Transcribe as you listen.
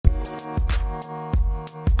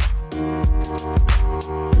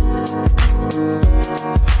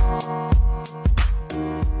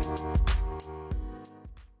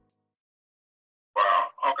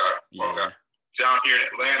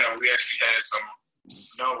had some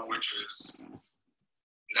snow, which was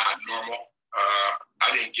not normal.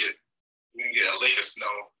 We didn't get a lake of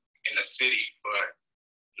snow in the city, but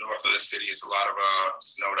north of the city is a lot of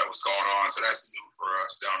snow that was going on. So that's new for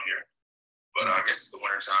us down here. But I guess it's the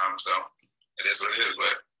winter time, so it is what it is.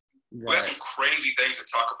 But we have some crazy things to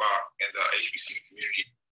talk about in the HBCU community.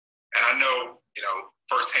 And I know,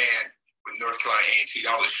 firsthand with North Carolina A&T,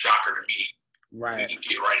 that was a shocker to me. Right. We can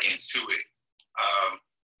get right into it.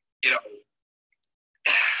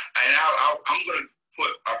 And I'm going to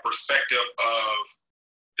put a perspective of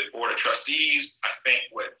the Board of Trustees. I think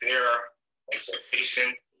what their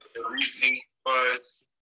expectation, their reasoning was,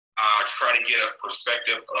 try to get a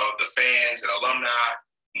perspective of the fans and alumni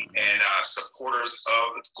and supporters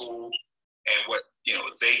of the school and what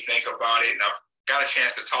they think about it. And I've got a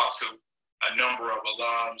chance to talk to a number of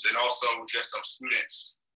alums and also just some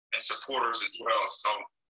students and supporters as well. So,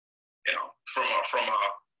 from a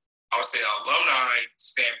I would say an alumni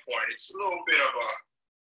standpoint, it's a little bit of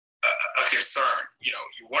a concern. You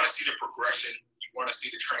want to see the progression, you want to see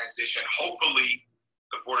the transition. Hopefully,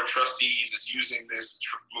 the Board of Trustees is using this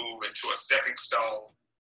move into a stepping stone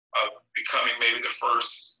of becoming maybe the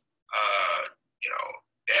first,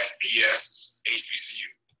 FBS HBCU.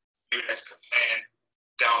 Maybe that's the plan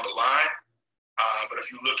down the line. But if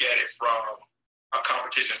you look at it from a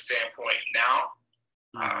competition standpoint now,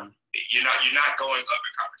 you're not going up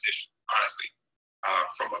in competition, honestly.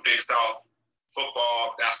 From a Big South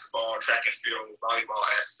football, basketball, track and field, volleyball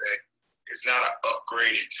aspect, it's not an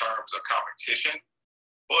upgrade in terms of competition.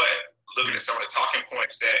 But looking at some of the talking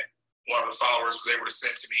points that one of the followers was able to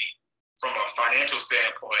send to me, from a financial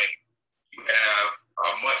standpoint, you have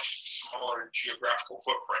a much smaller geographical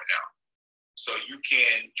footprint now. So you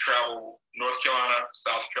can travel North Carolina,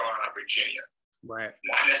 South Carolina, Virginia. Right.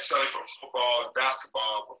 Not necessarily for football and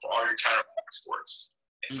basketball, but for all your title sports.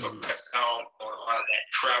 And so that's down on a lot of that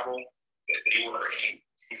travel that they were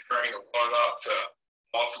incurring of going up to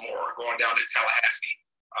Baltimore, going down to Tallahassee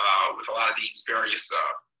with a lot of these various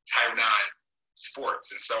Title IX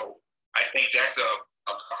sports. And so I think that's a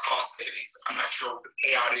cost savings. I'm not sure what the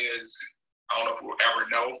payout is. I don't know if we'll ever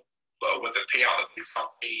know, but with the payout that Big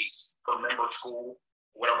South pays per member school,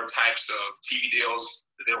 whatever types of TV deals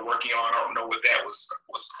that they're working on, I don't know what that was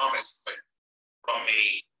promised, but from a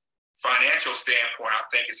financial standpoint, I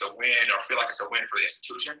think it's a win, or feel like it's a win for the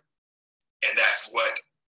institution. And that's what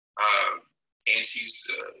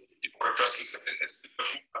A&T's Board of Trustees have been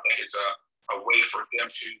pushing. I think it's a way for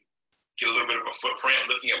them to get a little bit of a footprint,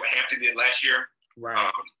 looking at what Hampton did last year. Right.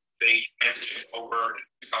 They transitioned over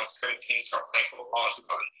in 2017, started playing football in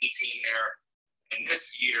 2018 there. And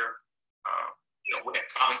this year, went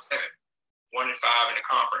 5-7, 1-5 in the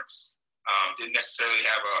conference. Didn't necessarily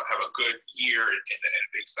have a good year in the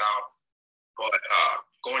Big South. But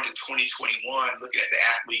going to 2021, looking at the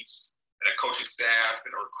athletes and the coaching staff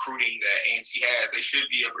and the recruiting that A&T has, they should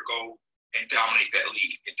be able to go and dominate that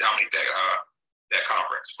league and dominate that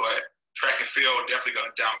conference. But track and field, definitely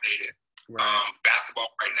going to dominate it. Right. Basketball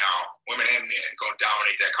right now, women and men, going to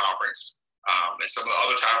dominate that conference. And some of the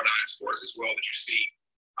other Title IX sports as well that you see,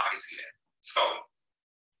 I can see that. So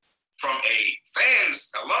from a fans,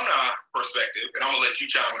 alumni perspective, and I'm going to let you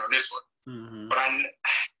chime in on this one, but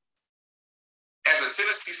as a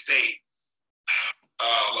Tennessee State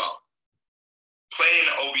alum, playing in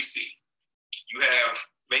the OVC, you have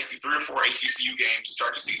basically 3 or 4 HBCU games to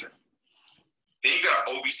start the season. Then you got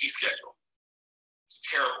an OVC schedule. It's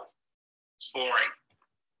terrible. It's boring.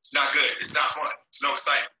 It's not good. It's not fun. It's no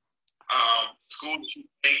excitement. School that you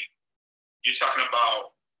take, you're talking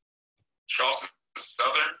about Charleston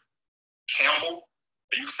Southern, Campbell.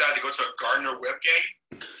 Are you excited to go to a Gardner-Webb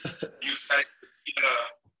game? Are you excited to see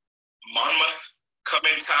Monmouth come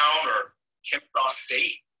in town or Kennesaw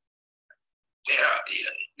State? You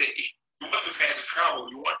want the fans to travel.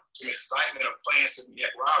 You want some excitement of playing some yet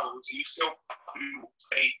rivals. You still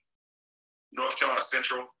play North Carolina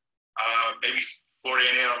Central, maybe Florida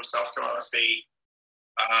A&M, South Carolina State.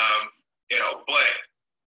 But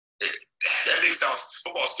that Big South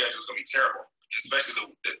football schedule is going to be terrible,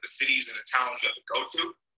 especially the cities and the towns you have to go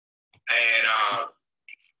to. And,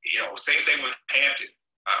 same thing with Hampton.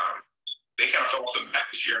 They kind of fell off the map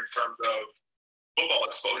this year in terms of football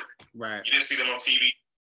exposure. Right. You didn't see them on TV.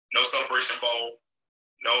 No Celebration Bowl.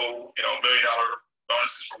 No, $1 million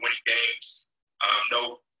bonuses for winning games.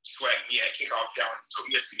 No swag at kickoff challenge. So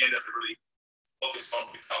ESPN doesn't really focus on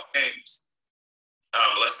Big South games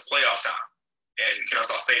unless it's playoff time. And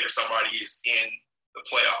Kennesaw State or somebody is in the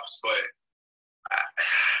playoffs. But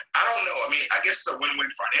I don't know. I mean, I guess it's a win-win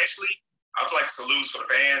financially. I feel like it's a lose for the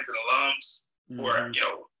fans and alums who are,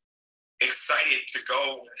 excited to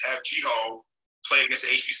go and have G-Ho play against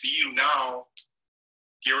HBCU. Now,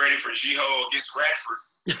 get ready for G-Ho against Radford.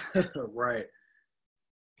 Right.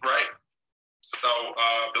 Right? So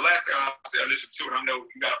the last thing I'll say on this one, too, and I know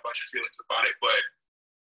you got a bunch of feelings about it, but,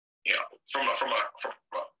 you know, from a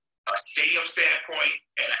stadium standpoint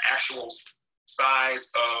and an actual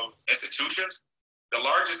size of institutions, the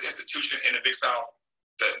largest institution in the Big South,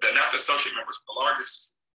 not the associate members, the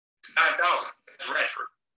largest is 9,000. It's Radford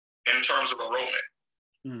in terms of enrollment.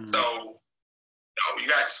 Mm-hmm. So, you know, you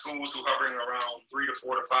got schools who hovering around 3,000 to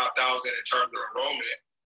 4,000 to 5,000 in terms of enrollment,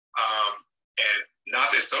 and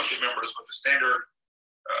not the associate members, but the standard,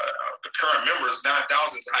 the current members, 9,000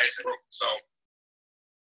 is the highest enrollment. So,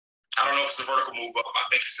 I don't know if it's a vertical move up. I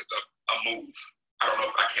think it's a move. I don't know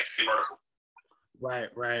if I can't see vertical.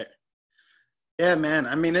 Right. Yeah, man.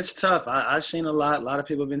 I mean, it's tough. I've seen a lot. A lot of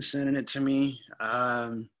people have been sending it to me.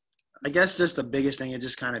 I guess just the biggest thing, it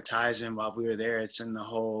just kind of ties in while we were there. It's in the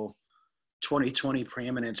whole 2020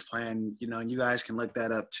 preeminence plan, you know, and you guys can look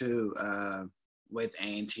that up too with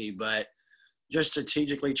A&T, but just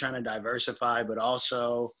strategically trying to diversify, but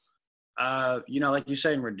also, you know, like you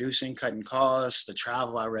said, reducing, cutting costs, the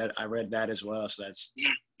travel, I read that as well. So that's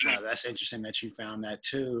interesting that you found that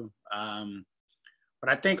too. But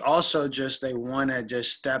I think also just they want to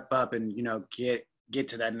just step up and, you know, get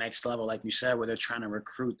to that next level, like you said, where they're trying to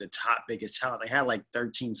recruit the top biggest talent. They had like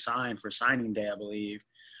 13 signed for signing day, I believe,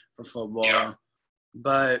 for football. Yeah.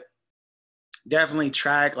 But definitely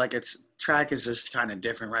track is just kind of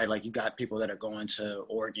different, right? Like you got people that are going to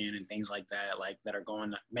Oregon and things like that, like that are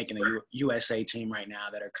making a USA team right now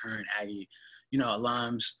that are current Aggie, you know,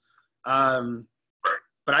 alums.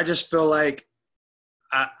 But I just feel like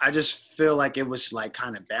it was like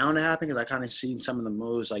kind of bound to happen because I kind of seen some of the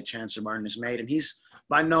moves like Chancellor Martin has made, and he's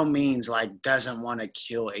by no means like doesn't want to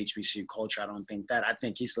kill HBCU culture. I don't think that. I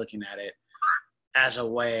think he's looking at it as a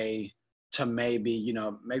way to maybe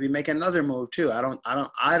make another move too.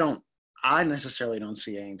 I necessarily don't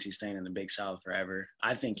see A&T staying in the Big South forever.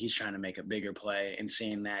 I think he's trying to make a bigger play and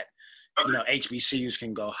seeing that, you know, HBCUs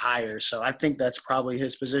can go higher. So I think that's probably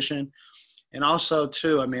his position. And also,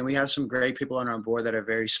 too, I mean, we have some great people on our board that are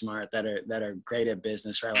very smart, that are great at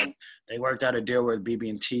business, right? Like they worked out a deal where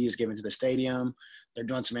BB&T is given to the stadium. They're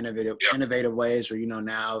doing some innovative ways where, you know,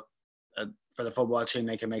 now for the football team,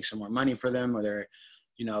 they can make some more money for them, or they're,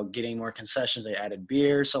 you know, getting more concessions. They added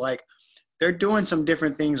beer. So, like, they're doing some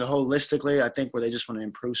different things holistically, I think, where they just want to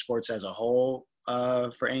improve sports as a whole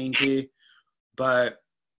for A&T. But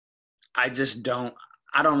I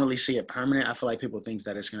don't really see it permanent. I feel like people think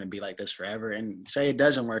that it's going to be like this forever, and say it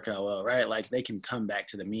doesn't work out well, right? Like they can come back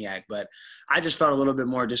to the MEAC, but I just felt a little bit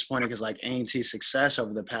more disappointed because like A&T's success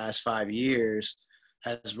over the past 5 years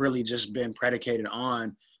has really just been predicated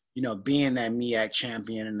on, you know, being that MEAC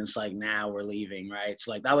champion. And it's like, now we're leaving, right? So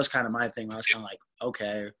like, that was kind of my thing. I was kind of like,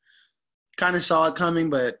 okay, kind of saw it coming,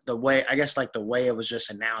 but the way it was just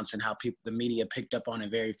announced and how the media picked up on it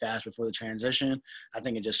very fast before the transition, I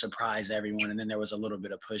think it just surprised everyone. And then there was a little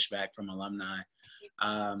bit of pushback from alumni.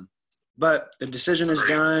 But the decision is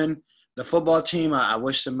done. The football team, I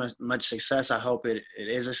wish them much success. I hope it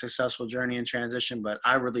is a successful journey in transition, but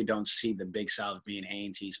I really don't see the Big South being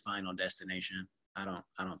A&T's final destination. I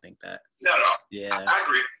don't think that. No. Yeah. I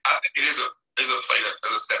agree. I think it is a play as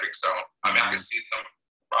a stepping stone. I mean, I can see them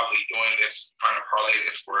probably doing this, trying to parlay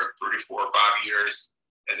this for 3, 4, or 5 years,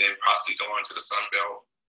 and then possibly going to the Sun Belt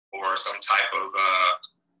or some type of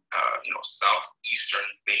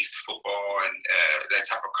Southeastern-based football and that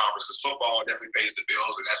type of conference. Because football definitely pays the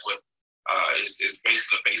bills, and that's what is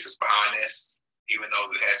basically the basis behind this. Even though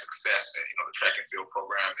it has success, and the track and field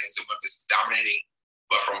program is dominating,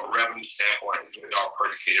 but from a revenue standpoint, it's really all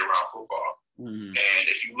predicated around football. Mm-hmm. And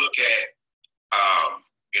if you look at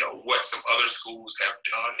what some other schools have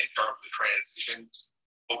done in terms of transitions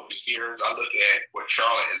over the years. I look at what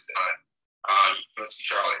Charlotte has done. UNC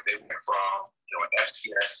Charlotte, they went from an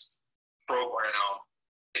FCS program.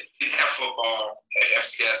 They didn't have football at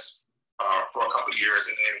FCS for a couple of years,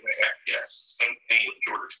 and then went FBS. Same thing with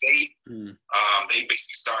Georgia State. They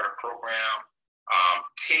basically started a program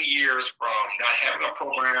 10 years from not having a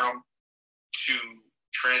program to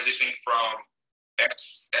transitioning from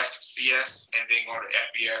FCS and then going to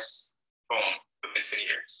FBS, boom, within 10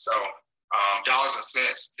 years. So dollars and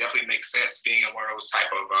cents definitely makes sense being in one of those type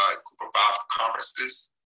of group of 5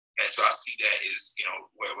 conferences. And so I see that is,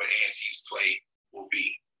 where A&T's play will be.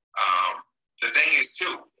 The thing is,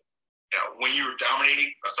 too, when you're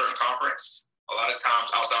dominating a certain conference, a lot of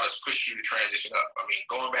times outsiders push you to transition up. I mean,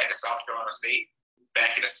 going back to South Carolina State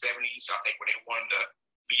back in the 70s, I think when they won the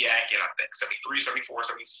MEAC in, 73,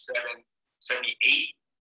 74, 77, 78,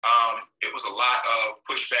 it was a lot of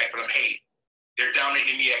pushback from them. Hey, they're down in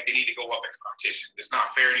EMEAC. They need to go up in competition. It's not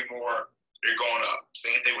fair anymore. They're going up.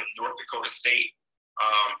 Same thing with North Dakota State.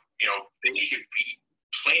 They can beat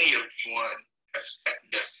plenty of D1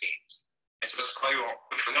 FBS teams. And so it's probably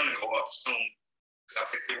for them to go up soon. Because I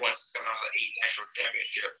think they won 7 out of the 8 national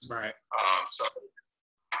championships. Right. So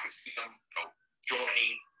I can see them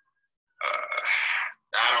joining.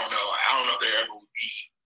 I don't know. I don't know if they ever would be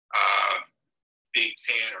Big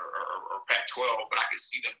Ten or Pac-12, but I can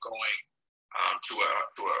see them going to a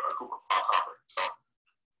Group of 5 conference. So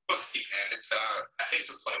we'll see, man. I think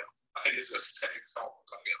it's a playoff. I think it's a stepping stone for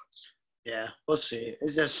something else. Yeah, we'll see.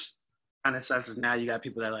 It just kind of sucks. Now you got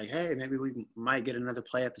people that are like, hey, maybe we might get another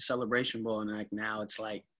play at the Celebration Bowl, and like now it's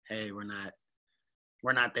like, hey, we're not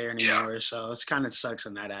there anymore. Yeah. So it's kind of sucks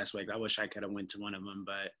in that aspect. I wish I could have went to one of them,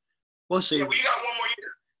 but we'll see. Yeah, we got one more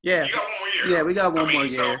year. Yeah, you got one more year. Yeah, we got one more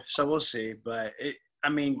year, so we'll see. But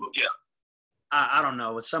I don't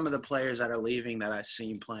know. With some of the players that are leaving that I've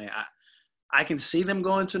seen playing, I can see them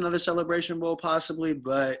going to another Celebration Bowl possibly,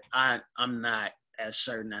 but I'm not as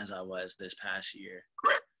certain as I was this past year.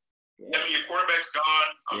 Correct. Yeah. I mean, your quarterback's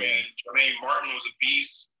gone. I mean, Martin was a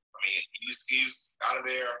beast. I mean, he's out of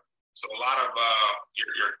there. So a lot of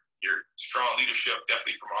your strong leadership,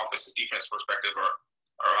 definitely from offense and defense perspective,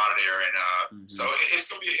 are out of there. And so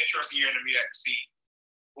it's going to be an interesting year in the MEAC to see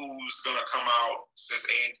who's going to come out since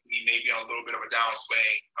A&T may be on a little bit of a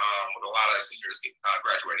downswing with a lot of seniors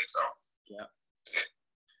graduating. So yeah.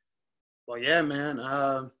 Well, yeah, man.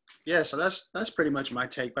 So that's pretty much my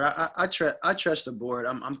take. But I trust the board.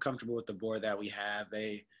 I'm comfortable with the board that we have.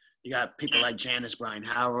 You got people like Janice Bryan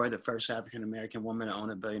Howard, the first African American woman to own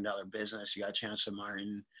 $1 billion business. You got Chancellor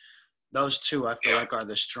Martin. Those two, I feel like, are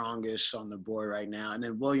the strongest on the board right now. And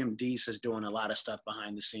then William Deese is doing a lot of stuff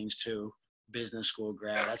behind the scenes too. Business school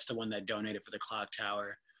grad. That's the one that donated for the clock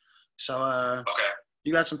tower. So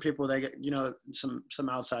you got some people that get, some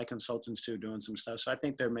outside consultants too doing some stuff. So I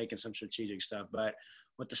think they're making some strategic stuff. But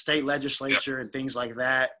with the state legislature and things like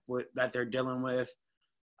that that they're dealing with,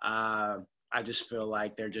 I just feel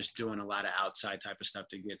like they're just doing a lot of outside type of stuff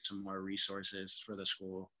to get some more resources for the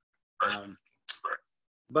school.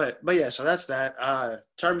 But yeah, so that's that.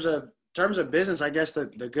 Terms of business, I guess the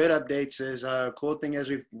good updates is cool thing is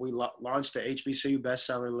we launched the HBCU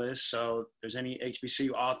bestseller list. So if there's any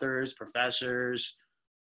HBCU authors, professors,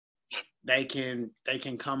 they can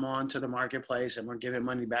come on to the marketplace, and we're giving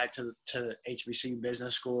money back to HBCU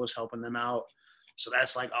business schools, helping them out. So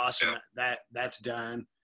that's like awesome. That's done.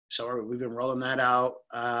 So we've been rolling that out.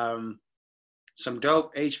 Some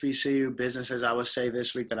dope HBCU businesses I would say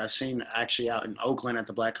this week that I've seen actually out in Oakland at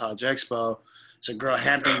the Black College Expo. It's a girl,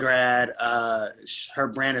 Hampton grad. Her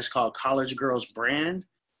brand is called College Girls Brand.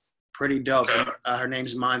 Pretty dope. Her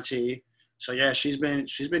name's Monty. So yeah, she's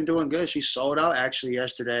been doing good. She sold out actually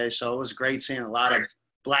yesterday. So it was great seeing a lot of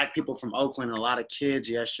Black people from Oakland and a lot of kids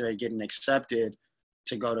yesterday getting accepted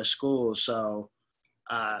to go to school. So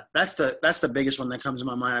that's the biggest one that comes to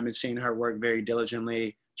my mind. I've been seeing her work very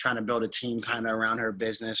diligently, trying to build a team kind of around her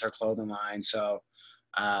business, her clothing line. So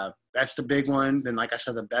that's the big one. Then, like I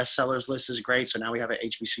said, the bestsellers list is great. So now we have an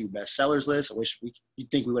HBCU bestsellers list. I wish you'd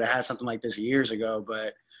think we would have had something like this years ago,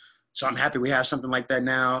 but so I'm happy we have something like that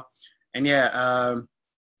now. And yeah,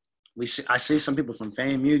 I see some people from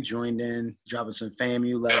FAMU joined in, dropping some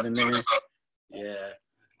FAMU love in there.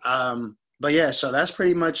 Yeah. But yeah, so those are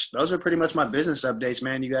pretty much my business updates,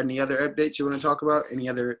 man. You got any other updates you want to talk about? Any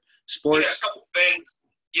other sports?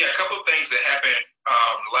 Yeah, a couple of things that happened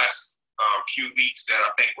the last few weeks that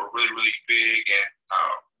I think were really, really big. And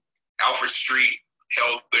Alfred Street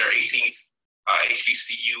held their 18th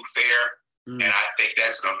HBCU fair, and I think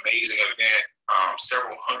that's an amazing event.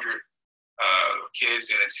 Several hundred kids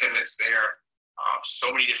in attendance there.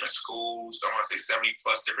 So many different schools. I want to say 70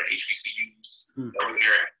 plus different HBCUs that were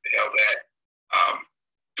there. They held that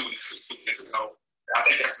 2 weeks ago. I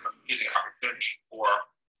think that's an amazing opportunity for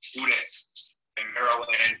students in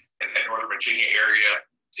Maryland and the Northern Virginia area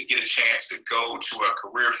to get a chance to go to a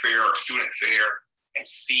career fair or student fair and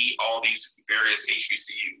see all these various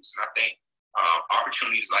HBCUs. And I think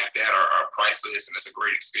opportunities like that are priceless, and it's a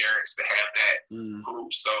great experience to have that group.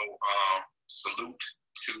 So salute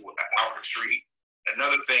to Alfred Street.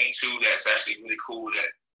 Another thing, too, that's actually really cool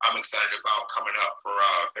that I'm excited about coming up for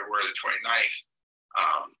February the 29th,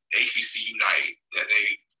 HBCU night that they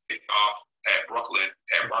kicked off at Brooklyn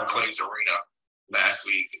at Barclays Arena last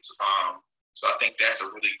week. So I think that's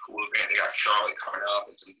a really cool event. They got Charlotte coming up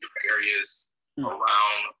in some different areas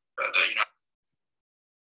around the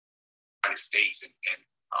United States and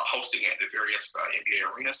hosting at the various NBA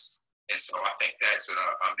arenas. And so I think that's an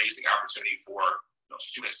amazing opportunity for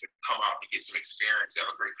students to come out and get some experience, have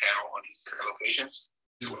a great panel on these different locations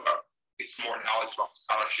to get some more knowledge about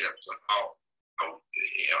scholarships and how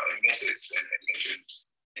methods and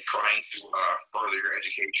missions and trying to further your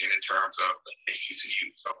education in terms of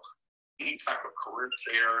HBCU. So any type of career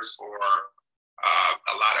fairs or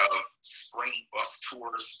a lot of spring bus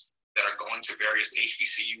tours that are going to various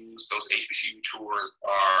HBCUs. Those HBCU tours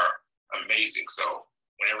are amazing. So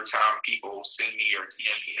whenever time people send me or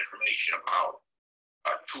DM me information about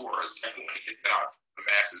tours, definitely want to get that out to the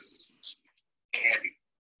masses handy,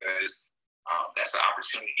 because that's an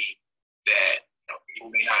opportunity that people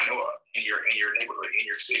may not know of in your neighborhood, in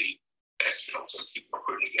your city. That some people are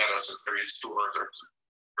putting together some various tours or some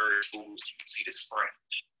various schools you can see this spring.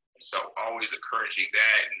 So always encouraging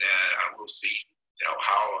that, and I will see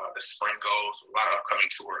how the spring goes. A lot of upcoming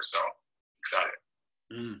tours, so excited.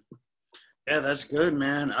 Yeah, that's good,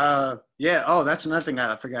 man. Yeah. Oh, that's another thing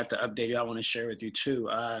I forgot to update you. I want to share with you too.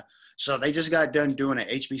 So they just got done doing an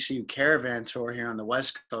HBCU caravan tour here on the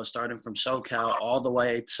West Coast, starting from SoCal all the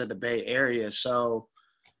way to the Bay Area. So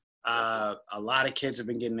a lot of kids have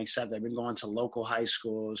been getting accepted. They've been going to local high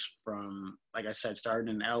schools from, like I said,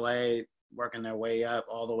 starting in LA, working their way up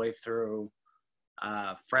all the way through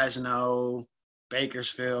Fresno,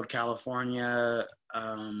 Bakersfield, California,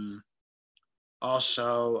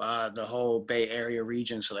 also the whole Bay Area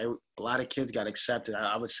region. So a lot of kids got accepted.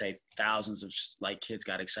 I would say thousands of kids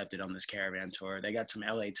got accepted on this caravan tour. They got some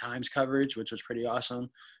LA Times coverage, which was pretty awesome,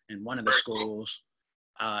 in one of the schools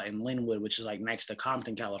in Linwood, which is like next to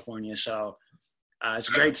Compton, California. So it's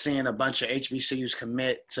great seeing a bunch of HBCUs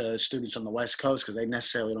commit to students on the West Coast, because they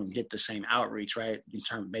necessarily don't get the same outreach, right, in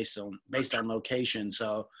terms based on location.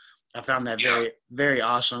 So I found that very, very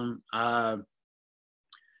awesome.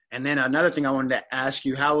 And then another thing I wanted to ask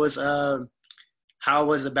you, how was the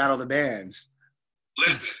Battle of the Bands?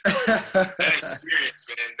 Listen, that experience,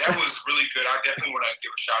 man, that was really good. I definitely want to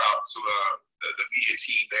give a shout out to the media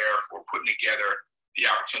team there for putting together the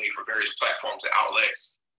opportunity for various platforms and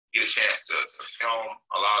outlets get a chance to film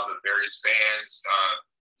a lot of the various bands,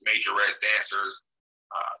 Major Reds dancers,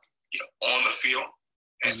 on the field.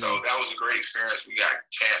 And so that was a great experience. We got a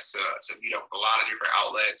chance to meet up with a lot of different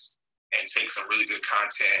outlets and take some really good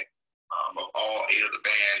content of all 8 of the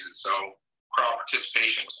bands. And so crowd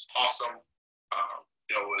participation was awesome.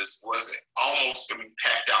 It was almost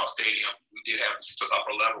packed out stadium. We did have just an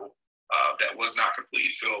upper level that was not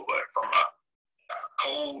completely filled, but from a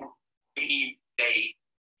cold, rainy day,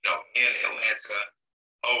 in Atlanta,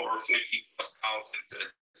 over 50,000 to 10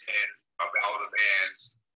 Battle of the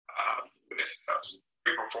Bands with some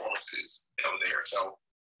great performances there. So,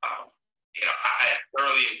 I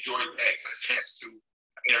thoroughly enjoyed that. Got a chance to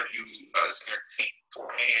interview Senator Tate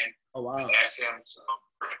beforehand. Oh, wow. And ask him some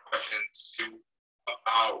great questions too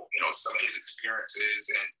about, some of his experiences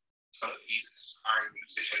and some of these inspiring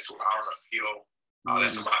musicians who are out on the field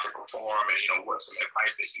that's about to perform, and, what some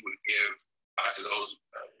advice that he would give to those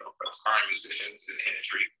aspiring musicians in the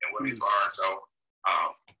industry and what he's learned. So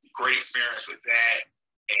great experience with that,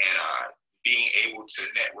 and being able to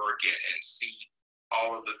network and see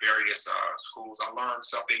all of the various schools. I learned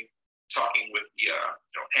something talking with the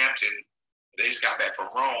Hampton. They just got back from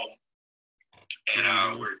Rome,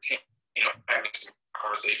 and we're having some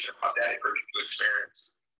conversation about that. A pretty good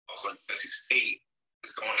experience. Also, Tennessee State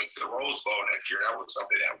is going to the Rose Bowl next year. That was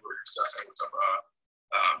something that we were discussing with some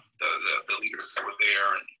the leaders that were there,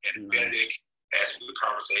 and Benedict had some good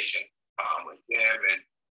conversation with them, and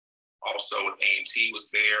also A&T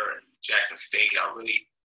was there, and Jackson State. I really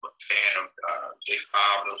am a fan of J5,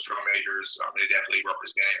 those drum majors. They definitely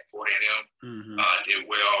represented Fort A&M, did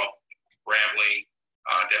well. Grambling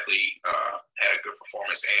definitely had a good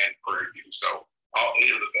performance, and Prairie View. So all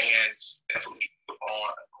 8 of the bands definitely put on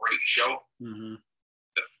a great show.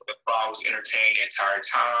 The crowd was entertained the entire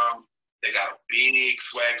time. They got a big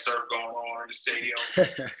swag surf going on in the stadium,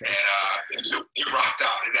 and it rocked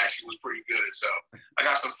out. It actually was pretty good. So I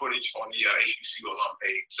got some footage on the HBCU alum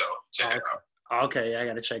page. So check it out. Okay, I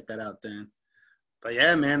got to check that out then. But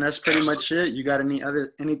yeah, man, that's pretty much it. You got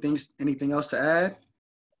anything else to add?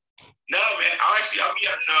 No, man. I'll be out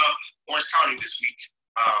in Orange County this week.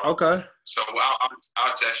 Okay. So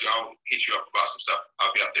I'll text you. I'll hit you up about some stuff.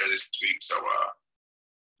 I'll be out there this week. So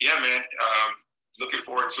yeah, man. Looking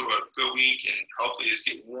forward to a good week, and hopefully it's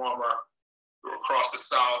getting warmer across the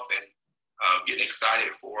South, and getting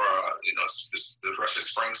excited for the rest of the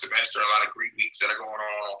spring semester. A lot of great weeks that are going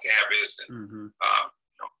on campus, and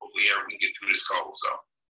hopefully we can get through this cold. So.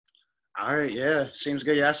 All right, yeah, seems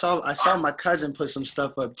good. Yeah, I saw my cousin put some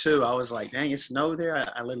stuff up too. I was like, dang, it snowed there.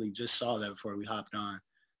 I literally just saw that before we hopped on.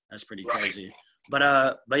 That's pretty crazy.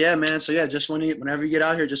 But yeah, man. So yeah, just whenever you get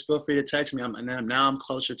out here, just feel free to text me. Now I'm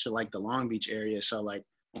closer to like the Long Beach area, so like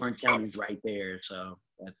Orange County's right there, so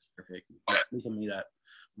that's perfect. We can meet up.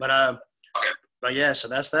 But yeah, so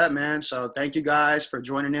that's that, man. So thank you guys for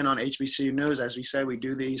joining in on HBCU News. As we said, we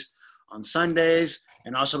do these on Sundays,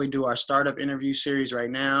 and also we do our startup interview series right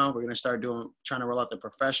now. We're gonna start trying to roll out the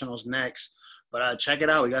professionals next. But check it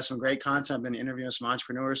out. We got some great content. I've been interviewing some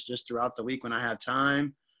entrepreneurs just throughout the week when I have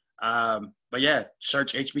time. But yeah,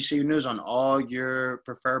 search HBCU News on all your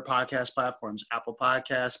preferred podcast platforms, Apple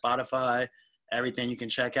Podcasts, Spotify, everything you can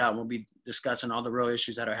check out. We'll be discussing all the real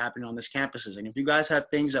issues that are happening on these campuses. And if you guys have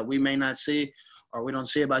things that we may not see or we don't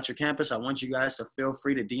see about your campus, I want you guys to feel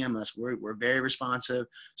free to DM us. We're very responsive.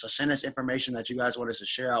 So send us information that you guys want us to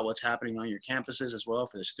share out what's happening on your campuses as well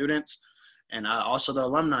for the students. And also the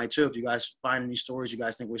alumni too. If you guys find any stories you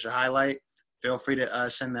guys think we should highlight, feel free to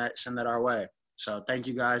send that our way. So thank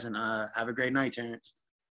you guys, and have a great night, Terrence.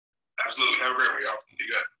 Absolutely. Have a great one, y'all. Be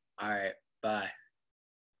good. All right. Bye.